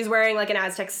 So she's wearing, like, an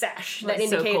Aztec sash that That's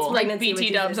so indicates cool. Like pregnancy with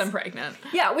BT dubs, Jesus. I'm pregnant.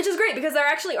 Yeah, which is great because there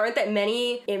actually aren't that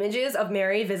many images of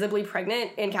Mary visibly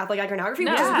pregnant in Catholic iconography,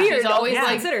 which is Yeah. weird. She's always Yeah.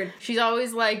 like considered. She's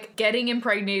always like getting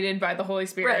impregnated by the Holy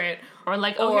Spirit. Right. Or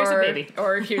like, oh, here's a baby.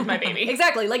 Or here's my baby.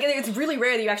 Exactly. Like, it's really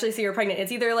rare that you actually see her pregnant.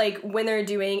 It's either, like, when they're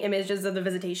doing images of the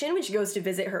Visitation, when she goes to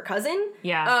visit her cousin.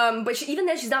 Yeah. But even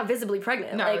then, she's not visibly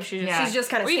pregnant. No, like, she's just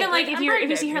kind of. Or even like if I'm you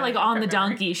see her pregnant. like on the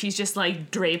donkey, she's just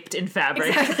like draped in fabric.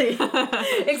 Exactly.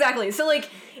 Exactly. So, like,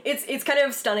 it's kind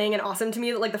of stunning and awesome to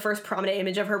me that, like, the first prominent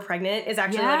image of her pregnant is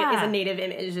actually like is a native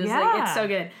image. It's like, it's so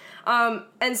good.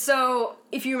 And so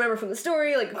if you remember from the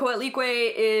story, like,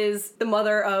 Coatlicue is the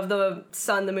mother of the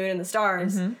sun, the moon, and the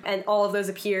stars, and all of those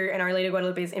appear in Our Lady of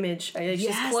Guadalupe's image. She's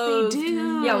Yes, clothed, they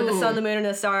do. yeah, with the sun, the moon, and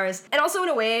the stars. And also in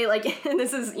a way, like, and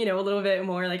this is, a little bit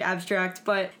more, like, abstract,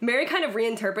 but Mary kind of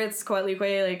reinterprets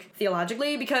Coatlicue, like,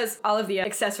 theologically, because all of the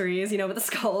accessories, with the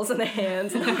skulls and the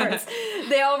hands and the hearts,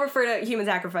 they all refer to human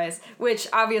sacrifice, which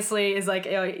obviously is, like,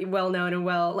 a well-known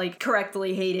and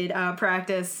correctly hated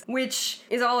practice, which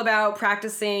is all about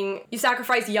practicing, you sacrifice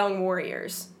young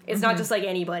warriors. It's not just like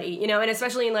anybody, and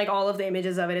especially in like all of the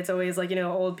images of it, it's always like,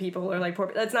 old people or like poor.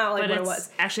 That's not like But what it it's was.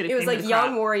 actually the it was cream like of the young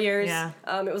crop. warriors. Yeah.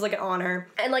 It was like an honor.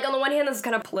 And like on the one hand, this is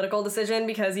kind of a political decision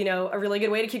because, a really good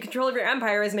way to keep control of your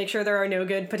empire is make sure there are no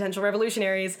good potential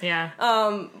revolutionaries. Yeah.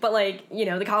 But like,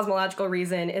 the cosmological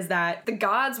reason is that the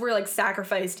gods were like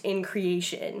sacrificed in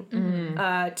creation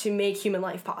to make human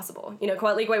life possible.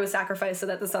 Coatlicue was sacrificed so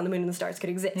that the sun, the moon, and the stars could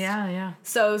exist. Yeah.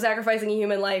 So sacrificing a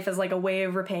human life is like a way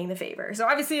of repaying the favor. So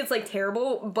obviously it's like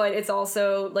terrible, but it's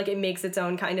also like it makes its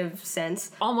own kind of sense.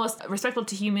 Almost respectful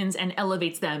to humans and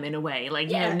elevates them in a way.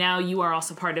 Like, Yeah. now you are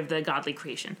also part of the godly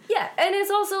creation. Yeah, and it's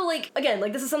also like, again,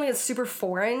 like this is something that's super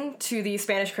foreign to the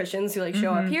Spanish Christians who like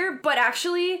show up here, but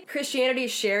actually Christianity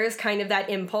shares kind of that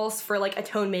impulse for like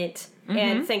atonement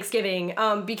and Thanksgiving,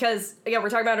 because again, we're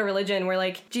talking about a religion where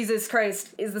like Jesus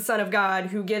Christ is the Son of God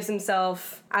who gives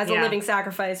himself as a Yeah. living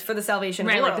sacrifice for the salvation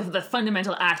Right, of the like world. the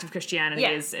fundamental act of Christianity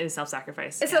Yeah. is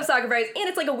self-sacrifice. It's self-sacrifice, and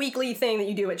it's like a weekly thing that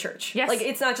you do at church. Yes. Like,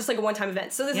 it's not just like a one-time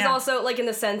event. So this is Yeah. also like in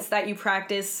the sense that you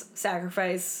practice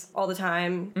sacrifice all the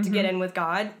time to get in with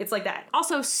God. It's like that.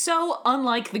 Also, so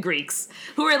unlike the Greeks,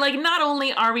 who are like, not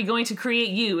only are we going to create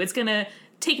you, it's gonna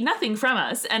take nothing from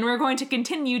us, and we're going to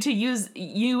continue to use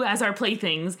you as our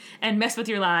playthings and mess with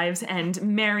your lives and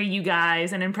marry you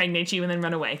guys and impregnate you and then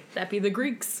run away. That be the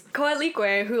Greeks.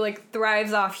 Coatlicue, who like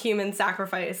thrives off human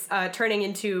sacrifice, turning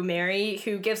into Mary,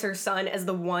 who gives her son as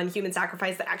the one human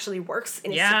sacrifice that actually works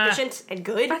and is Yeah. sufficient and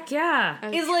good, Fuck yeah.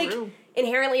 is like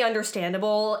inherently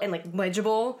understandable and like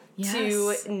legible to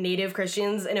Yes. native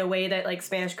Christians in a way that like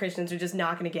Spanish Christians are just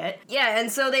not gonna get. Yeah,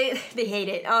 and so they hate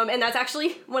it. And that's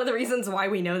actually one of the reasons why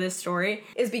we know this story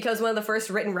is because one of the first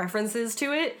written references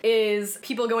to it is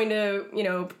people going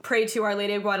to, pray to Our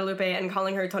Lady of Guadalupe and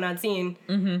calling her Tonantzin.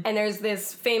 And there's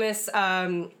this famous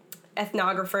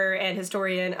ethnographer and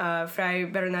historian, Fray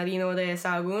Bernardino de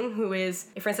Sahagún, who is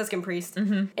a Franciscan priest.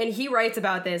 And he writes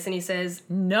about this and he says,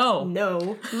 No.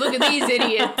 Look at these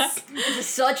idiots. this is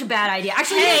such a bad idea.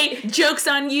 Actually, Hey, joke's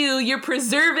on you. You're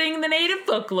preserving the native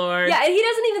folklore. yeah, and he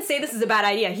doesn't even say this is a bad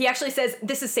idea. He actually says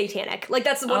this is satanic. Like,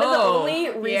 that's one of the Oh, only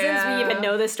reasons we even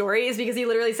know this story is because he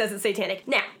literally says it's satanic.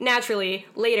 Now, naturally,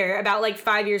 later, about like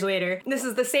 5 years later, this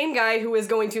is the same guy who is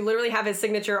going to literally have his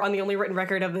signature on the only written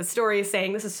record of this story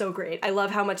saying, this is so great. I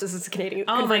love how much this is Canadian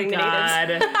Oh my converting the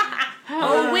natives. god.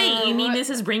 Oh wait, you mean this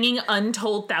is bringing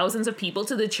untold thousands of people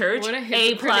to the church? What a A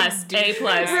hypocritic plus, A douchebag.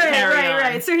 plus. Right, Carry on.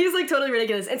 right. So he's like totally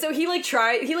ridiculous. And so he like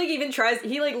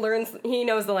learns, he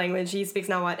knows the language, he speaks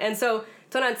Nahuatl. And so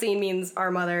Tonantzin means our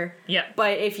mother. Yep.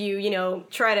 But if you,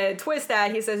 try to twist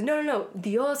that, he says, no,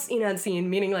 Dios Inantzin,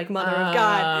 meaning like mother of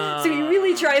God. So he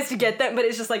really tries to get that, but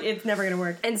it's just like, it's never gonna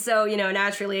work. And so,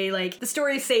 naturally, like, the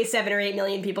stories say 7 or 8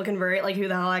 million people convert, like, who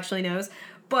the hell actually knows?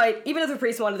 But even if the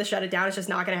priest wanted to shut it down, it's just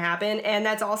not going to happen. And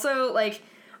that's also, like,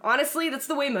 honestly, that's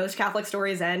the way most Catholic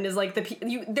stories end, is, like,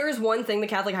 there's one thing the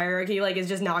Catholic hierarchy, like, is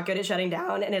just not good at shutting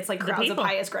down, and it's, like, crowds of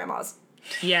pious grandmas.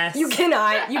 Yes. You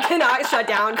cannot shut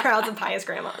down crowds of pious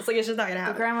grandmas. Like, it's just not going to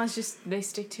happen. The grandmas they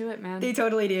stick to it, man. They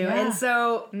totally do. Yeah. And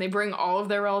so... And they bring all of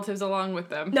their relatives along with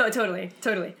them. No, totally.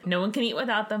 No one can eat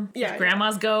without them. Yeah, If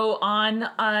grandmas go on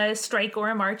a strike or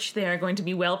a march, they are going to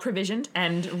be well provisioned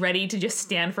and ready to just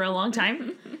stand for a long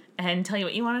time and tell you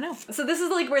what you want to know. So this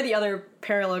is, like, where the other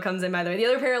parallel comes in, by the way. The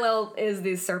other parallel is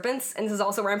these serpents, and this is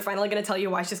also where I'm finally going to tell you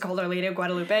why she's called Our Lady of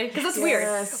Guadalupe, because that's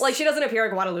weird. Like, she doesn't appear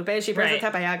at Guadalupe, she appears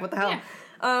at Tepeyac, what the hell?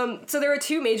 Yeah. So there are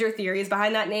two major theories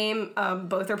behind that name.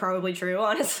 Both are probably true,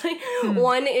 honestly.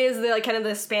 One is kind of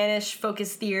the Spanish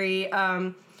focus theory.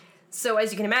 So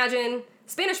as you can imagine,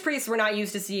 Spanish priests were not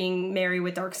used to seeing Mary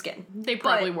with dark skin. They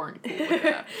probably weren't cool with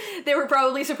that. They were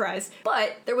probably surprised.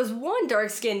 But there was one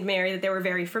dark-skinned Mary that they were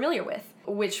very familiar with,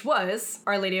 which was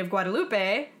Our Lady of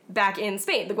Guadalupe back in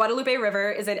Spain. The Guadalupe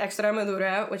River is in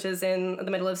Extremadura, which is in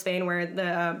the middle of Spain, where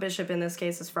the bishop in this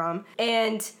case is from.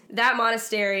 And that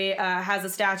monastery has a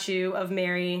statue of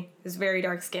Mary who's very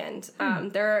dark-skinned.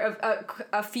 There are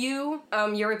a few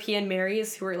European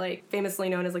Marys who are, like, famously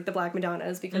known as, like, the Black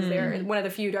Madonnas, because they're one of the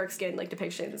few dark-skinned, like,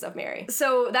 depictions of Mary.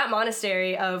 So that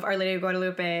monastery of Our Lady of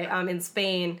Guadalupe in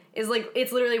Spain is, like,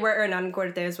 it's literally where Hernan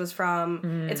Cortes was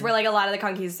from. It's where, like, a lot of the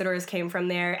conquistadors came from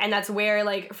there, and that's where,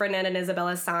 like, Ferdinand and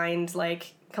Isabella signed,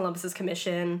 like, Columbus's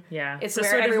commission. Yeah. It's so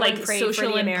where sort of everyone like prayed social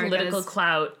for the and Americas. political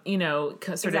clout, you know,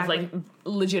 sort of like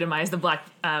legitimize the Black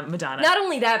Madonna. Not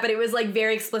only that, but it was, like,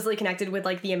 very explicitly connected with,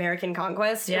 like, the American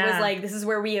conquest. Yeah. It was like, this is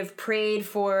where we have prayed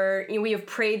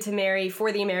to Mary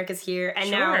for the Americas here, and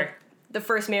now the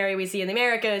first Mary we see in the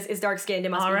Americas is dark-skinned. It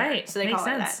must be her. So they Makes call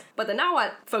it sense. that. But the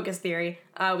Nahuatl focus theory,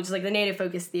 which is, like, the native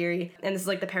focus theory, and this is,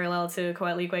 like, the parallel to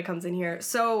Coatlicue comes in here.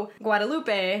 So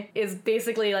Guadalupe is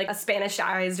basically, like, a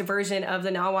Spanishized version of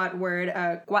the Nahuatl word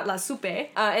Guatlasupe,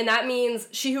 and that means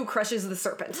she who crushes the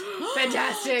serpent.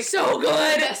 Fantastic. So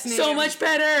good. Best So name. much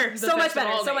better. So much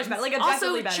better. Like, objectively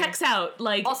Also better. checks out.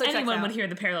 Like, Also checks anyone out. would hear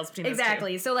the parallels between those two.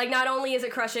 Exactly. So, like, not only is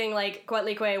it crushing, like,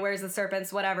 Coatlicue, where's the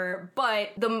serpents, whatever, but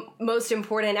the most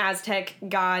important Aztec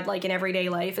god, like, in everyday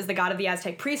life is the god of the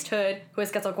Aztec priesthood, who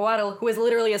is Quetzalcoatl, who is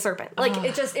literally a serpent. Like,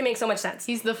 it makes so much sense.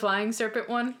 He's the flying serpent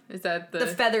one? Is that The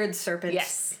feathered serpent.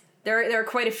 Yes. There are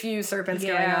quite a few serpents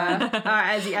going on.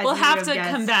 As We'll you have to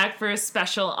guessed. come back for a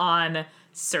special on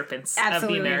serpents of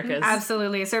the Americas.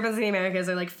 Absolutely. Serpents in the Americas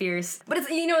are, like, fierce. But it's,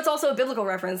 you know, it's also a biblical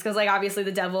reference, because, like, obviously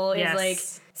the devil is, like,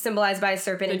 symbolized by a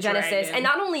serpent in Genesis. dragon. And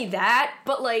not only that,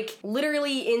 but, like,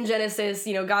 literally in Genesis,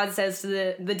 you know, God says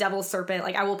to the devil serpent,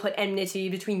 like, I will put enmity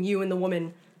between you and the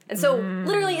woman. And so,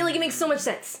 literally, like, it makes so much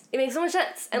sense. It makes so much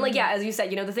sense. And, like, yeah, as you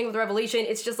said, you know, the thing with Revelation,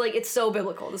 it's just, like, it's so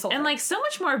biblical, this whole And thing. like so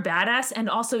much more badass and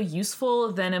also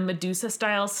useful than a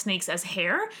Medusa-style snakes as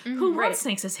hair. Who wants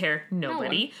snakes as hair?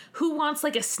 Nobody. Who wants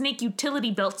like a snake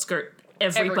utility belt skirt?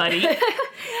 Everybody.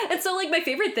 And so, like, my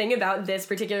favorite thing about this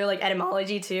particular, like,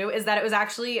 etymology, too, is that it was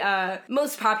actually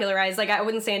most popularized, like, I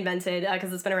wouldn't say invented,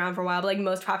 because it's been around for a while, but, like,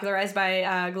 most popularized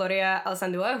by Gloria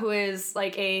Alzandua, who is,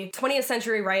 like, a 20th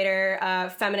century writer,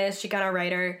 feminist Chicana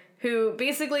writer, who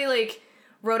basically, like,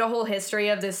 wrote a whole history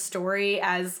of this story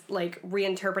as, like,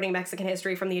 reinterpreting Mexican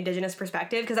history from the indigenous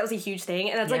perspective, because that was a huge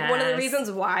thing, and that's, like, one of the Yes. reasons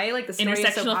why, like, the story is so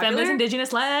Intersectional popular. feminist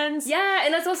indigenous lens. Yeah,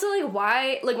 and that's also, like,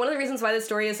 why, like, one of the reasons why this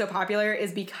story is so popular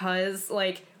is because,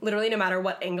 like, literally no matter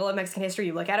what angle of Mexican history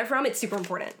you look at it from, it's super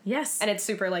important. Yes. And it's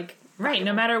super, like... Right,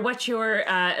 no matter what your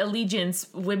allegiance,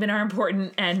 women are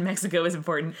important and Mexico is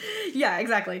important. Yeah,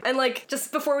 exactly. And, like,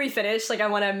 just before we finish, like, I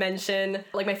want to mention,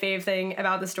 like, my fave thing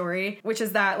about the story, which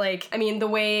is that, like, I mean, the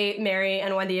way Mary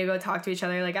and Juan Diego talk to each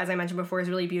other, like, as I mentioned before, is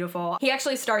really beautiful. He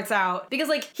actually starts out, because,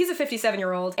 like, he's a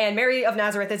 57-year-old, and Mary of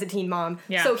Nazareth is a teen mom.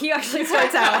 Yeah. So he actually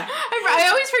starts out... I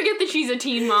always forget that she's a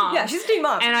teen mom. Yeah, she's a teen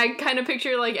mom. And I kind of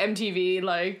picture, like, MTV,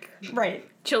 like, right.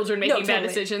 children making bad totally.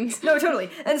 decisions. No,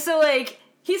 totally. And so, like...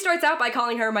 He starts out by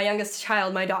calling her my youngest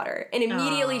child, my daughter. And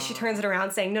immediately she turns it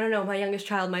around saying, no, my youngest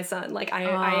child, my son. Like, I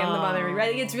am the mother.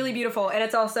 Right? It's really beautiful. And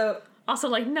it's also... Also,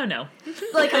 like, no.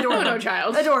 Like, adorable. No,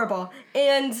 child. Adorable.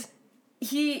 And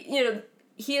he, you know,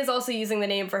 he is also using the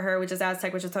name for her, which is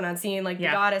Aztec, which is Tonantzin, like, the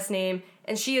goddess name.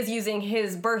 And she is using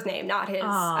his birth name, not his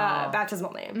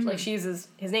baptismal name. Mm-hmm. Like, she uses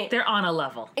his name. They're on a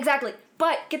level. Exactly.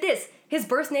 But, get this. His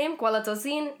birth name,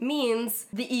 Gualatozin, means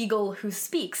the eagle who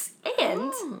speaks.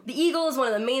 And the eagle is one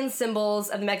of the main symbols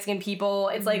of the Mexican people.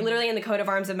 It's, like, literally in the coat of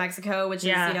arms of Mexico, which is,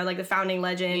 you know, like, the founding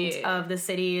legend of the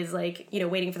city is, like, you know,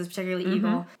 waiting for this particular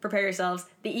eagle. Prepare yourselves.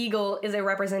 The eagle is a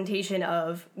representation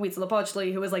of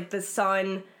Huitzilopochtli, who was, like, the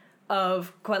son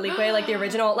of Coatlicue, like the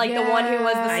original, like the one who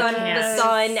was the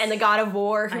sun and the god of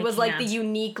war, who was like the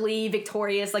uniquely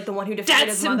victorious, like the one who defeated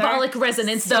his mother. Symbolic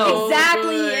resonance, though.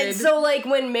 Exactly. And so, like,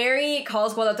 when Mary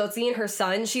calls Guadaltotsin her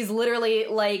son, she's literally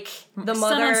like the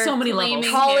mother on so many levels.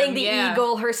 calling the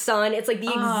eagle her son. It's like the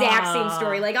exact same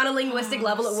story. Like, on a linguistic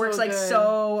level, it works like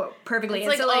so perfectly. It's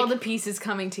and like so, all the pieces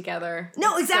coming together.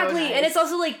 No, exactly. So nice. And it's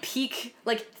also like peak,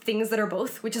 like, things that are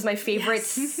both, which is my favorite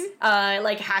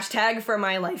like hashtag for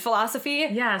my life philosophy.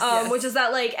 Which is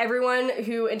that, like, everyone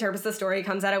who interprets the story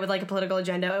comes at it with like a political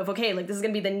agenda of, okay, like, this is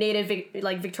gonna be the native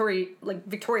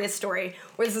victorious story,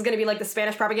 or this is gonna be like the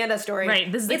Spanish propaganda story.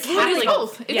 Right. This is it's literally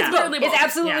both. It's both. It's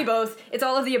absolutely both. It's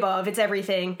all of the above. It's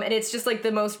everything. And it's just like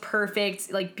the most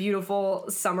perfect, like, beautiful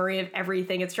summary of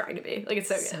everything it's trying to be. Like, it's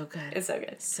so good. So good. It's so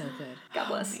good. So good. God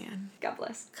bless. Man. God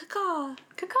bless. Caw.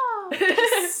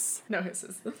 No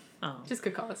hisses. Oh. Just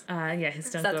cacaws.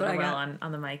 His don't That's go what over I well got.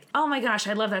 on the mic. Oh my gosh,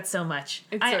 I love that so much.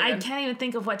 It's so I good. can't even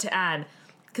think of what to add.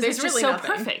 Because There's it's just really so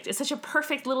nothing. perfect. It's such a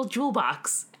perfect little jewel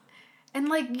box. And,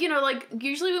 like, you know, like,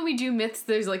 usually when we do myths,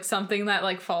 there's, like, something that,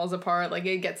 like, falls apart, like,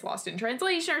 it gets lost in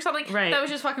translation or something. Right. That was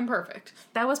just fucking perfect.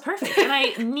 That was perfect. And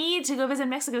I need to go visit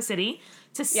Mexico City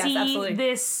to see absolutely.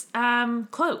 this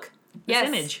cloak, this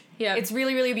image. Yeah. It's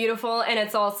really, really beautiful, and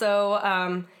it's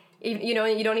also, you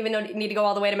don't even need to go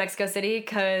all the way to Mexico City,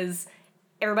 because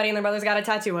everybody and their brother's got a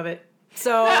tattoo of it.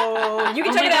 So you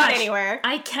can check it out anywhere.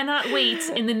 I cannot wait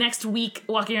in the next week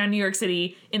walking around New York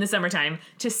City in the summertime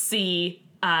to see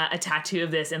a tattoo of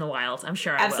this in the wild. I'm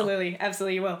sure I will.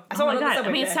 Absolutely you will. Oh my god,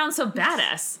 I mean, it sounds so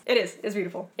badass. It is. It's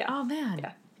beautiful. Yeah. Oh man.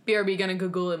 Yeah. BRB gonna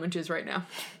Google images right now.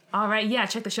 All right, yeah,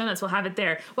 check the show notes. We'll have it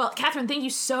there. Well, Catherine, thank you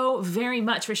so very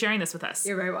much for sharing this with us.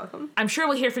 You're very welcome. I'm sure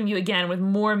we'll hear from you again with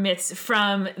more myths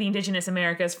from the Indigenous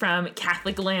Americas, from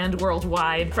Catholic land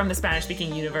worldwide, from the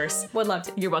Spanish-speaking universe. Would love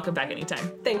to. You're welcome back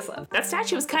anytime. Thanks, love. That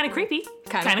statue was kind of creepy.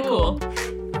 Kinda cool.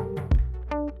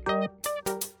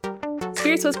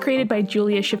 Spirits was created by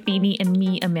Julia Shafini and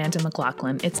me, Amanda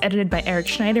McLaughlin. It's edited by Eric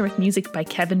Schneider with music by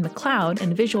Kevin MacLeod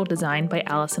and visual design by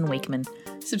Allison Wakeman.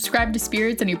 Subscribe to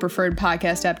Spirits on your preferred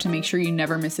podcast app to make sure you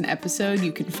never miss an episode.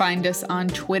 You can find us on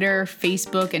Twitter,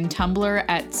 Facebook, and Tumblr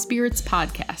at Spirits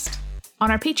Podcast. On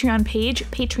our Patreon page,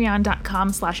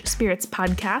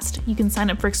 patreon.com/spiritspodcast, you can sign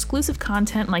up for exclusive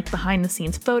content like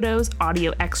behind-the-scenes photos,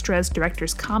 audio extras,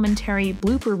 director's commentary,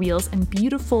 blooper reels, and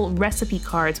beautiful recipe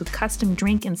cards with custom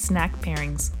drink and snack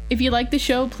pairings. If you like the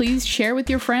show, please share with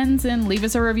your friends and leave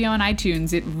us a review on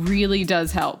iTunes. It really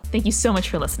does help. Thank you so much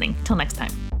for listening. Till next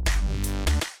time.